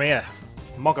go from here?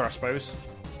 Mogger, I suppose.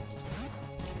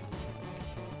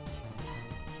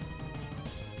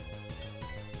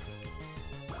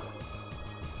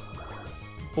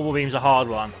 Bubble Beam's a hard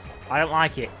one. I don't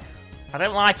like it. I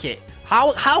don't like it.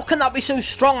 How can that be so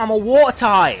strong? I'm a water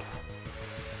type.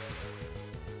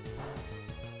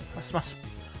 That's my...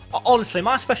 Honestly,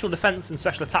 my special defense and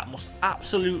special attack must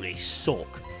absolutely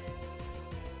suck.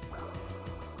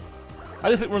 I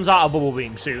hope it runs out of Bubble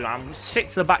Beam soon. I'm sick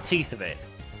to the back teeth of it.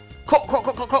 Cut, cut,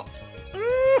 cut, cut, cut.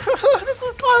 This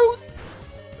was close.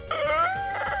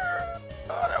 I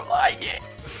don't like it.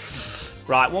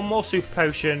 Right, one more Super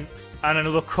Potion and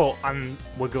another cut and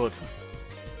we're good.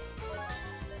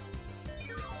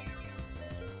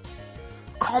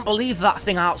 Can't believe that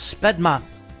thing outsped, man.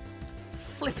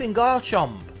 Flipping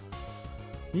Garchomp.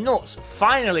 Nuts.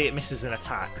 Finally it misses an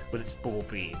attack with its Bubble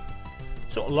Beam.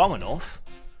 It's not long enough.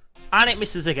 And it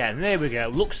misses again. There we go.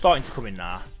 Luck's starting to come in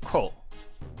now. Cut.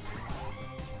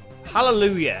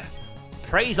 Hallelujah.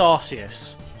 Praise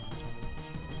Arceus.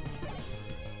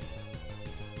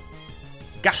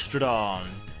 Gastrodon.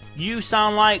 You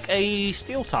sound like a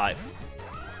Steel type.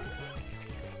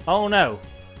 Oh no.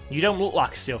 You don't look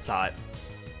like a Steel type.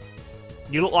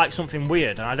 You look like something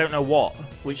weird and I don't know what.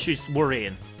 Which is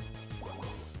worrying.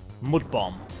 Mud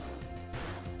Bomb.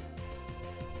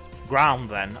 Ground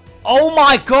then. Oh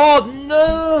my god,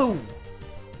 no!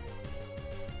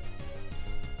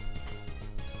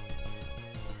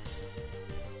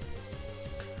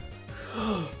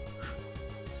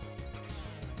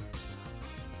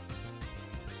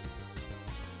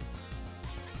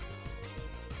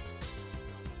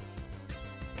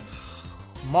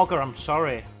 Mogger, I'm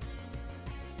sorry.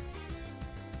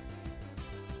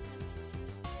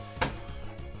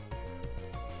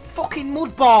 Fucking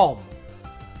Mud Bomb!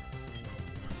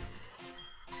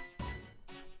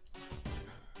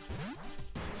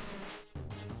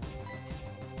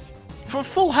 From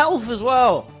full health as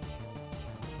well.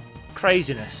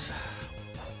 Craziness.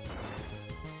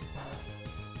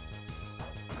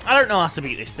 I don't know how to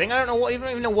beat this thing. I don't know what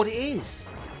even know what it is.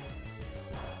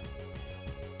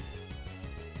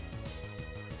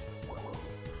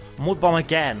 Mud Bomb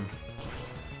again.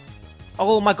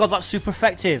 Oh my god, that's super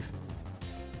effective.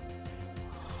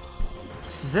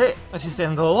 This is it. I just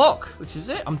didn't go look. This is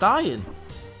it. I'm dying.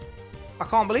 I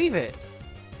can't believe it.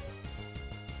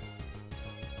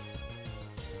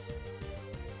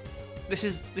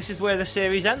 This is where the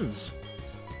series ends.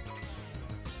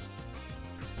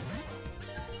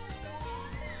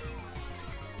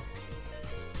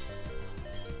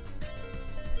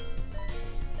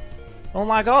 Oh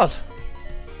my god.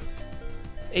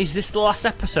 Is this the last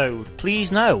episode? Please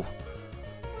no.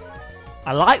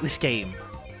 I like this game.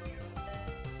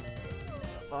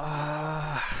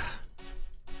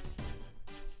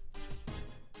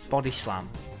 Body Slam.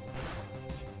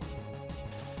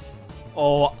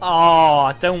 Oh,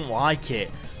 I don't like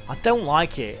it. I don't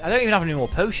like it. I don't even have any more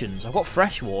potions. I've got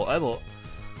fresh water, but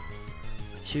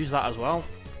let's use that as well.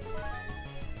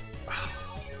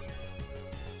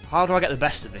 How do I get the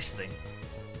best of this thing?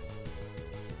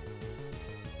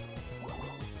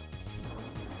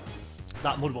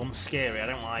 That mud one's scary. I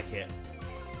don't like it.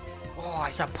 Oh,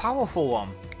 it's a powerful one.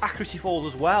 Accuracy falls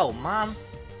as well, man.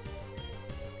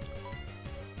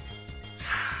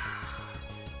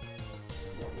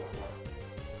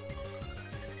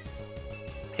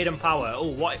 Hidden power.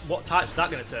 Oh, what type's that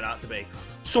going to turn out to be?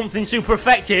 Something super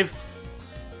effective.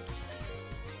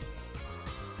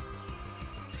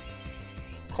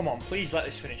 Come on, please let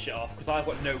this finish it off, because I've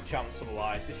got no chance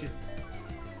otherwise. This is...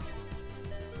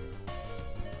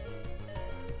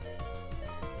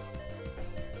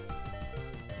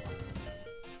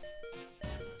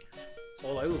 It's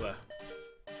all over.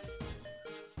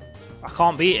 I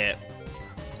can't beat it.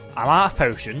 I'm out of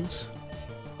potions.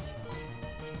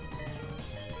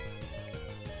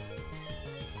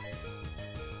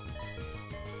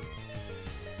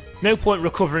 No point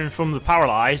recovering from the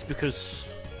paralysed because...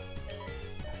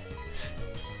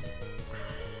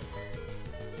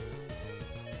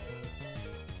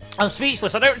 I'm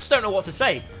speechless. I just don't know what to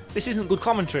say. This isn't good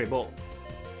commentary, but...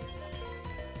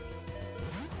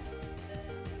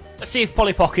 Let's see if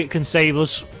Polly Pocket can save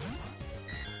us.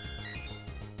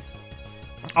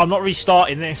 I'm not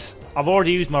restarting this. I've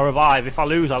already used my revive. If I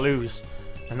lose, I lose.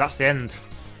 And that's the end.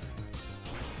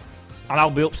 And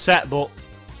I'll be upset, but...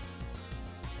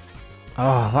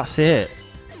 Oh, that's it.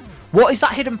 What is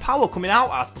that hidden power coming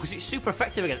out as? Because it's super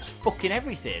effective against fucking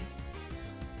everything.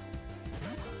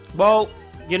 Well,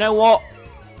 you know what?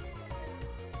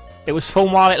 It was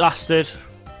fun while it lasted.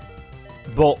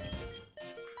 But...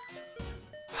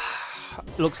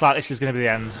 looks like this is going to be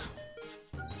the end.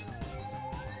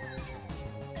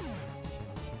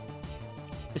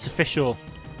 It's official.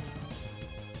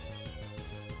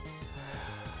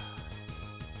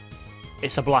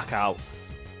 It's a blackout.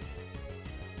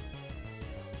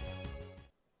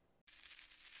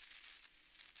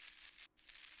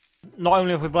 Not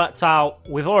only have we blacked out,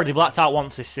 we've already blacked out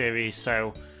once this series,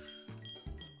 so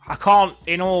I can't,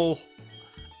 in all,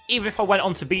 even if I went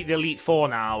on to beat the Elite Four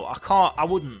now, I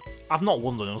wouldn't, I've not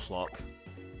won the Nuzlocke.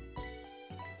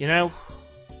 You know?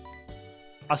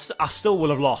 I still will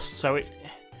have lost, so it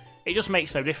just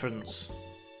makes no difference.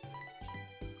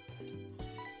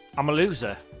 I'm a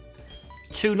loser.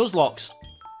 2 Nuzlockes.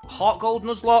 HeartGold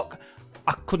Nuzlocke,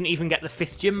 I couldn't even get the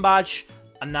 5th gym badge,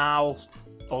 and now,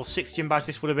 or 6th gym badge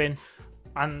this would have been,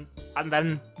 and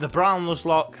then the brown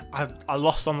Nuzlocke, I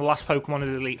lost on the last Pokemon of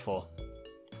the Elite Four.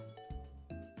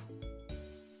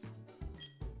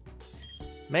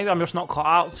 Maybe I'm just not cut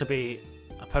out to be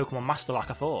a Pokemon master like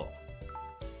I thought.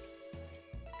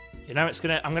 You know,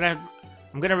 I'm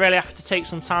gonna really have to take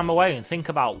some time away and think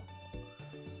about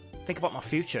my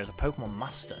future as a Pokemon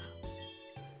master.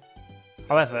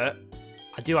 However,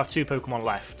 I do have 2 Pokemon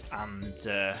left, and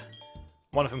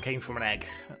one of them came from an egg,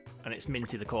 and it's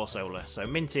Minty the Corsola. So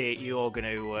Minty, you're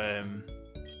gonna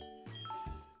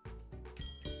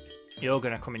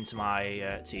come into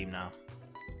my team now.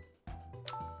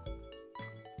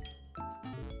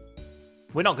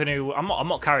 We're not gonna. I'm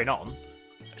not carrying on.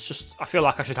 It's just I feel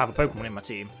like I should have a Pokemon in my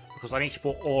team because I need to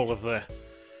put all of the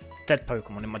dead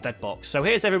Pokemon in my dead box. So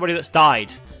here's everybody that's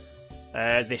died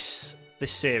this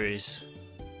series.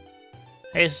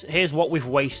 Here's what we've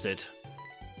wasted.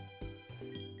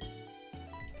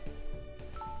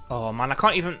 Oh man, I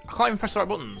can't even press the right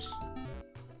buttons.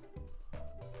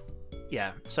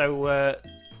 Yeah, so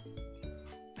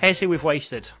here's who we've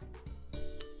wasted.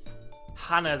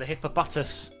 Hannah the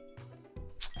Hippopotamus.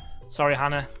 Sorry,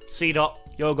 Hannah. C-Dot,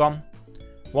 you're gone.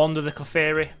 Wanda the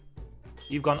Clefairy,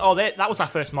 you've gone. Oh, that was our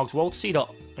first Mogswold.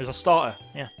 C-Dot, it was a starter,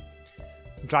 yeah.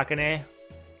 Dragonair.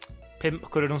 Pimp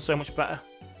could have done so much better.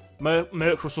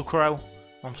 Merc Russell Crowe,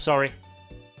 I'm sorry.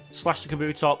 Slash the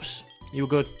Kabutops, you were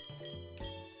good.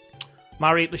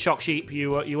 Mary the Shock Sheep,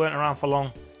 you weren't around for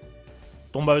long.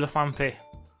 Dumbo the Phanpy,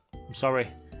 I'm sorry.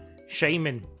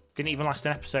 Shaman, didn't even last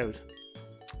an episode.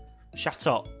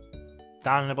 Chatot,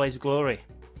 down in a blaze of glory.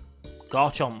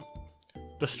 Garchomp,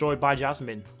 destroyed by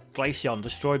Jasmine. Glaceon,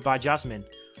 destroyed by Jasmine.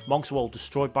 Mogswold,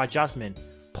 destroyed by Jasmine.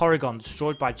 Porygon,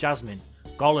 destroyed by Jasmine.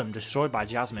 Golem, destroyed by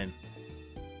Jasmine.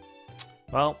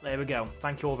 Well, there we go.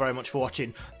 Thank you all very much for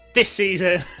watching this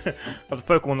season of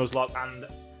the Pokemon Nuzlocke, and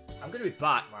I'm going to be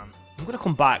back, man. I'm going to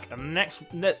come back, and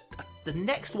the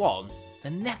next one,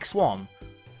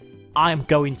 I'm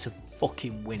going to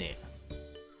fucking win it.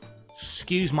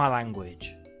 Excuse my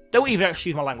language. Don't even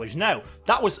excuse my language. No,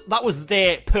 that was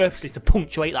there purposely to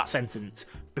punctuate that sentence.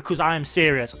 because I am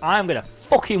serious. I'm going to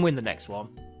fucking win the next one.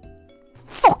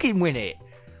 Fucking win it.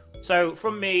 So,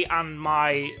 from me and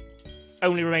my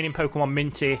only remaining Pokemon,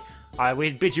 Minty, I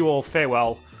will bid you all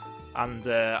farewell. And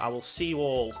I will see you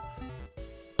all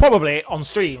probably on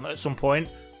stream at some point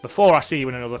before I see you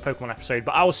in another Pokemon episode.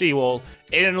 But I will see you all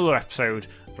in another episode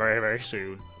very, very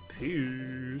soon.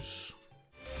 Peace.